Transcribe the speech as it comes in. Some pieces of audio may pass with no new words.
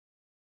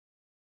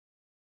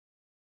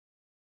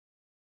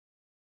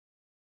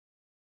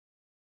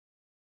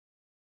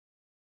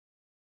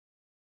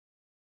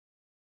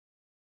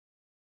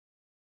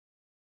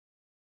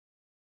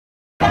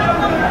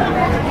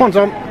Come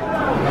on, Tom.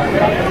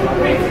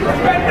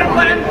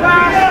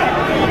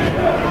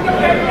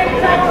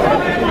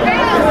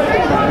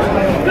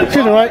 She's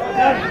all right.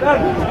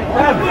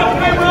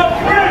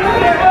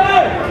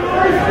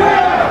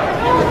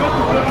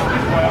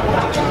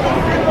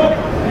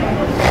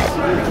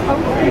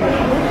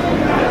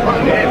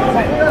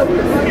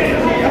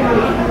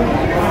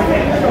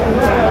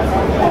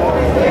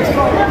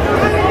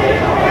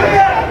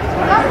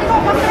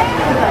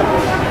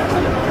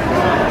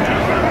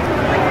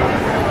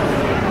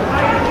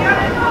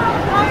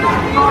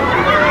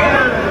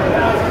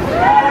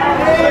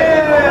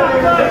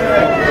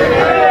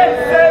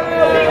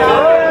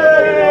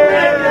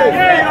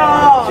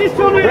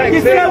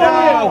 You're so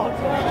hard!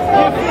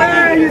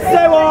 You're so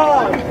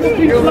hard!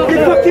 You're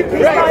fucking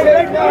pissed off!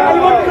 And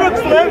you want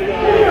drugs, Lou?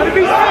 And if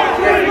he's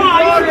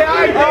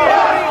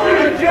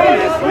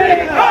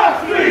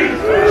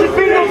she's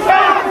been on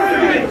spice!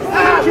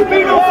 She's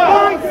been on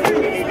spice!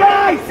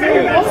 Spice!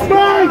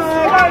 Spice!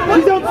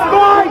 She's on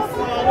spice!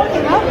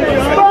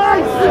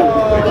 Spice!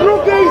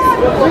 Rookies!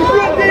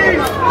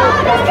 Rookies!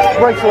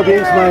 Racial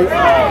abuse, mate.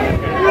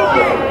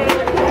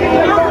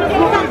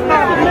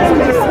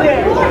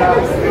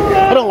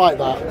 I don't like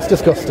that. It's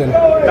disgusting.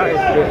 That is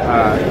a bit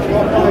hard.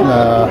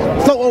 No,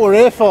 it's not what we're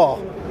here for.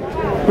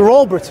 We're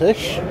all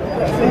British.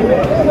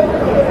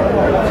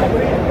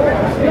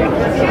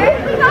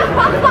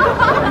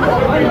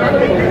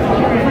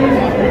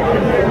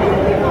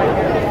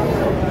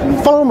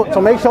 Follow them up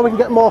to make sure we can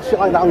get more shit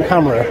like that on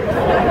camera.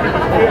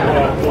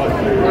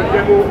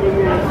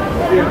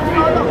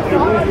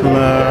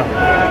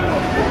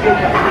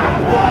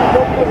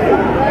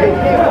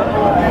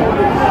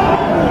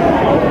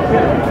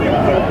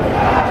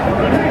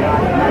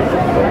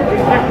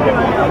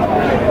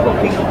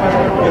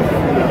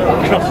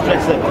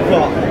 Cross-dresser,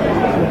 what?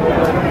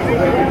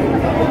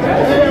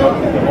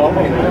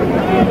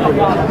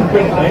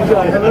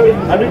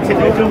 I looked at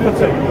it, jump or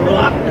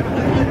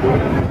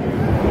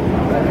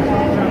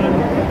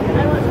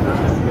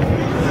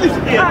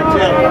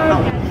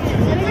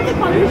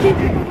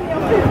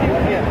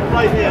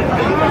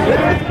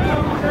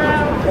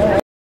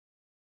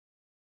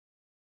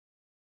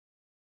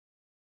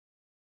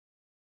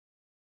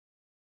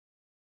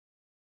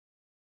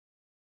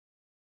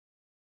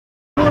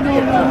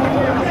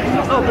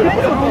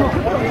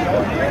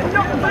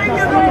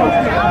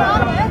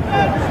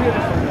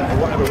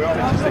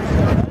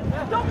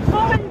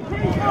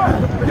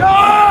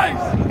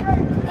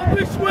Guys!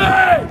 This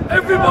way!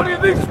 Everybody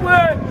this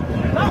way!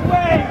 That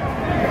way!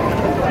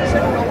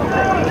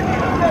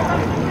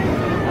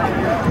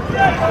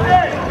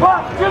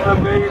 Back to the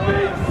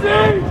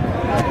BBC!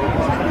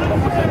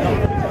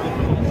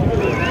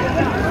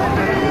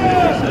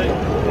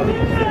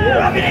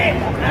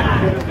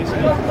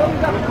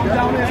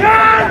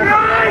 Turn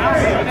right!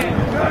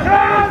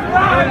 Turn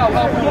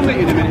right! We'll meet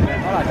you in a minute.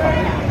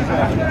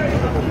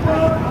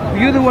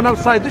 You're the one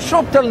outside the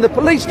shop telling the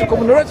police to come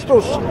and arrest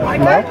us. No.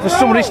 There's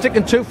somebody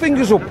sticking two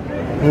fingers up.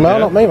 No,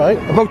 not me, mate.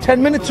 About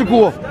 10 minutes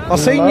ago. I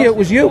seen you, it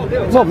was you.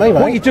 It's not me, mate.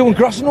 What are you doing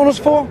grassing on us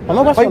for? I'm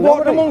not grassing Are you on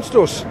walking nobody. amongst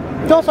us?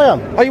 Of course I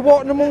am. Are you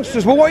walking amongst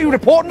us? Well, what are you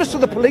reporting us to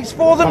the police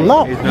for then? I'm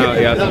not. No,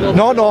 he hasn't.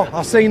 No,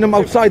 I seen them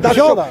outside that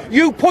You sure shop. that?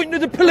 You pointing to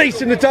the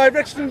police in the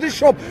direction of the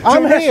shop to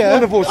I'm arrest here.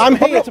 one of us. I'm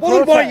here not to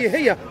bothered why protest. you're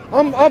here.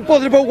 I'm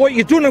bothered about what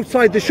you're doing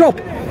outside the shop.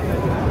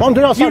 I'm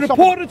doing outside You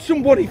shopping. reported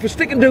somebody for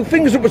sticking two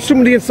fingers up at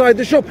somebody inside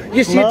the shop.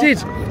 Yes, No. you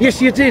did. Yes,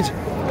 you did.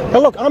 Hey,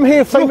 look, I'm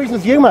here for the same reason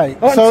as you, mate.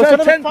 So instead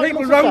of 10 fighting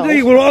people amongst round here,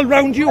 yourselves- we'll all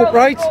round you up,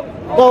 right?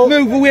 Well-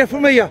 Move away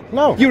from here.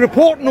 No. You're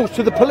reporting us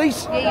to the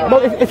police. Well,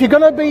 if you're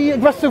going to be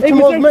aggressive He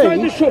was towards outside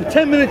me... the shop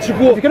 10 minutes ago.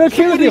 If you're gonna accuse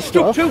Somebody me of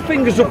stuck stuff- two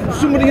fingers up at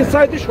somebody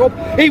inside the shop.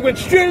 He went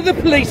straight to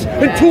the police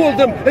and told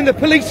them, and the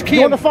police came. Do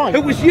you want to fight?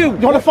 It was you. Do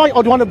you want to fight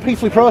or do you want to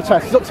peacefully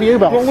protest? It's up to you,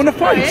 boss. I want to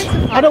fight.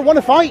 I don't want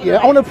to fight you.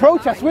 I want to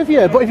protest with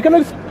you. But if you're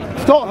going to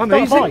start a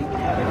Amazing. fight...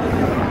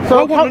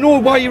 I want to know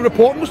why you're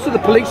reporting us to the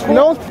police for.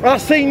 No. I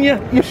seen you.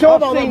 You're sure I've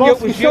about that, seen boss? you.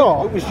 It was You're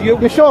sure? It was you.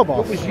 You're sure,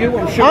 boss? It was you,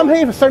 I'm sure. I'm here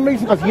for the same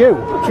reason as you.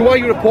 So why are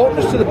you reporting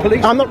us to the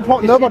police? I'm not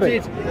reporting Yes, nobody. You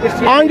did. Yes,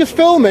 you I'm did. just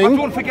filming I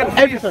don't forget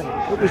everything.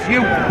 It was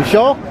you. You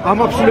sure? I'm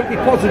absolutely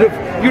positive.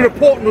 You're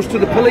reporting us to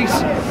the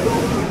police.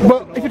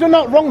 But if you've done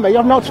that wrong, mate, you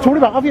have nothing to worry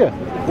about, have you?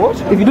 What?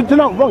 If you done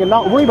that wrong, you're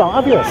not to worry about,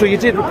 have you? So you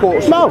did report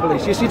us No. to the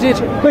police? Yes, you did.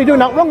 No, you're doing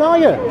that wrong, are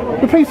you?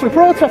 You're peacefully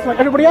protesting like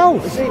everybody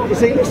else.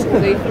 Is he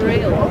listening? For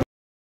real.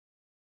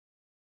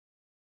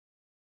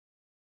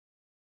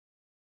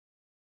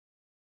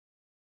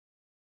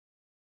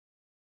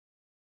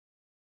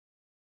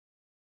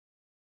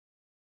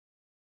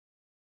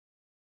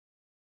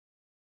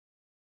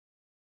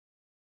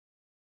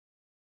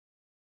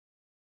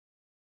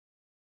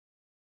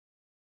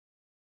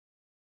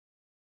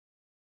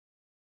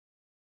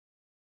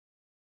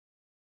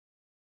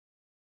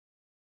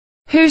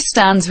 Who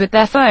stands with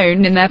their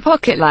phone in their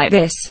pocket like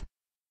this?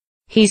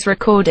 He's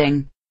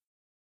recording.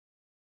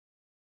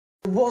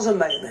 There was a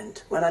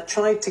moment when I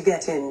tried to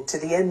get into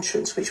the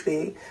entrance, which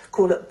we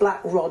call it Black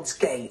Rod's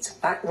Gate,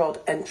 Black Rod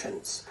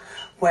entrance,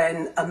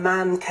 when a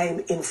man came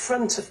in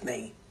front of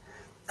me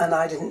and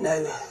I didn't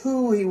know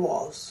who he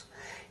was.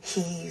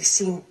 He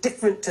seemed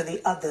different to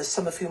the others,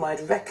 some of whom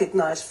I'd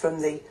recognised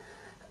from the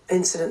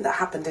incident that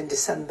happened in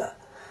December.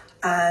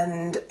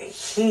 And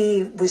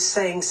he was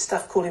saying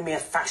stuff, calling me a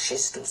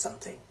fascist or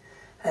something.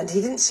 And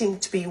he didn't seem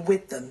to be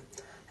with them.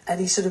 And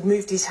he sort of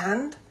moved his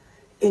hand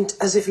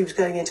as if he was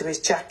going into his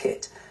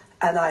jacket.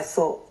 And I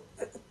thought,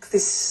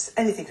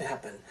 anything could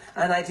happen.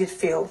 And I did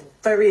feel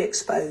very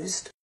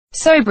exposed.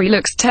 Soubry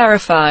looks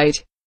terrified.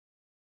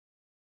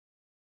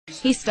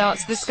 He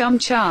starts the scum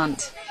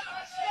chant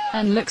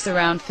and looks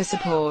around for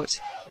support.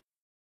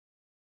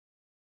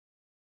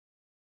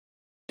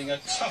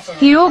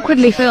 He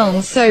awkwardly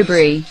films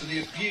Soubry.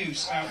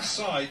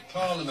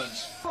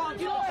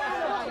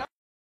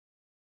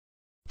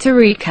 To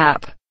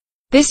recap,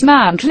 this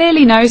man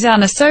clearly knows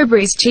Anna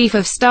Soubry's chief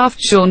of staff,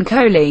 Sean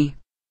Coley.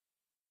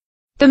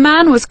 The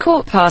man was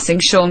caught passing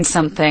Sean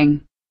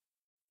something.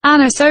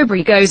 Anna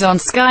Soubry goes on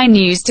Sky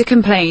News to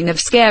complain of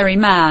scary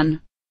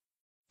man.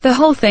 The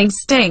whole thing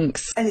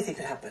stinks. Anything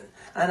could happen.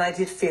 And I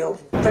did feel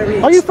very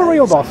Are you for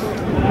real, boss?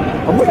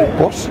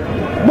 Boss?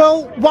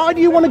 Well, why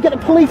do you want to get the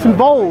police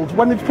involved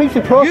when the police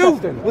are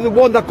protesting? You were the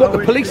one that got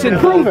the police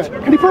involved. Prove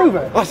it. Can you prove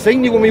it? I've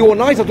seen you with my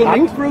own eyes. I don't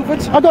need to prove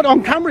it. I got it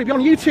on camera. It'll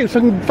be on YouTube, so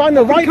I can find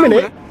the right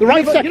minute, the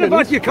right second. You never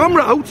had your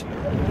camera out.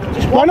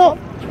 Why not?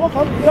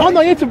 I'm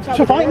not here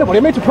to fight nobody.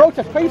 I'm here to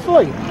protest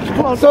peacefully.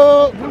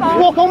 So,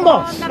 walk on,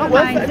 boss. Not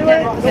worth it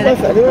anyway.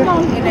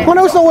 Well,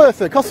 no, it's not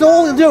worth it, because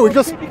all you do is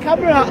just... Keep your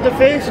camera out of the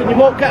face and you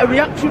won't get a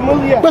reaction,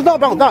 will you? Well, it's not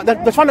about that.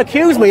 They're trying to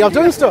accuse me of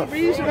doing stuff.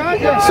 Reason,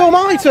 aren't you? So am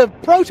I, to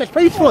protest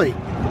peacefully.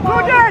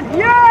 Good then,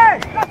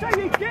 yes! That's how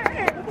you get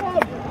it!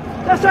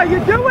 That's how you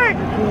do it!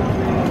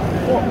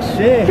 What's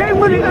it? Get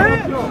what it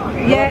hurts!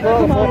 Yeah,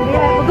 come on,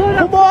 yeah, we're going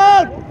Come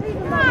on!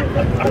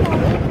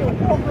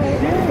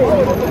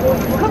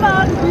 Come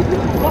on!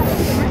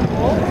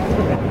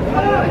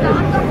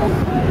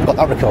 Got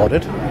that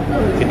recorded.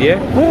 Did you?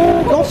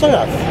 Of course I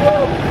have.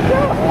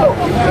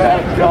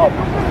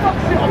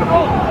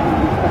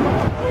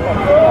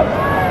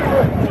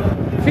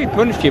 If he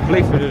punched you,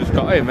 police would have just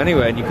got him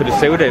anyway, and you could have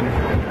sued him.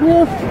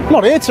 Yeah, I'm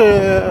not here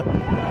to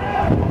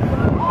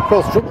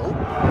cause trouble.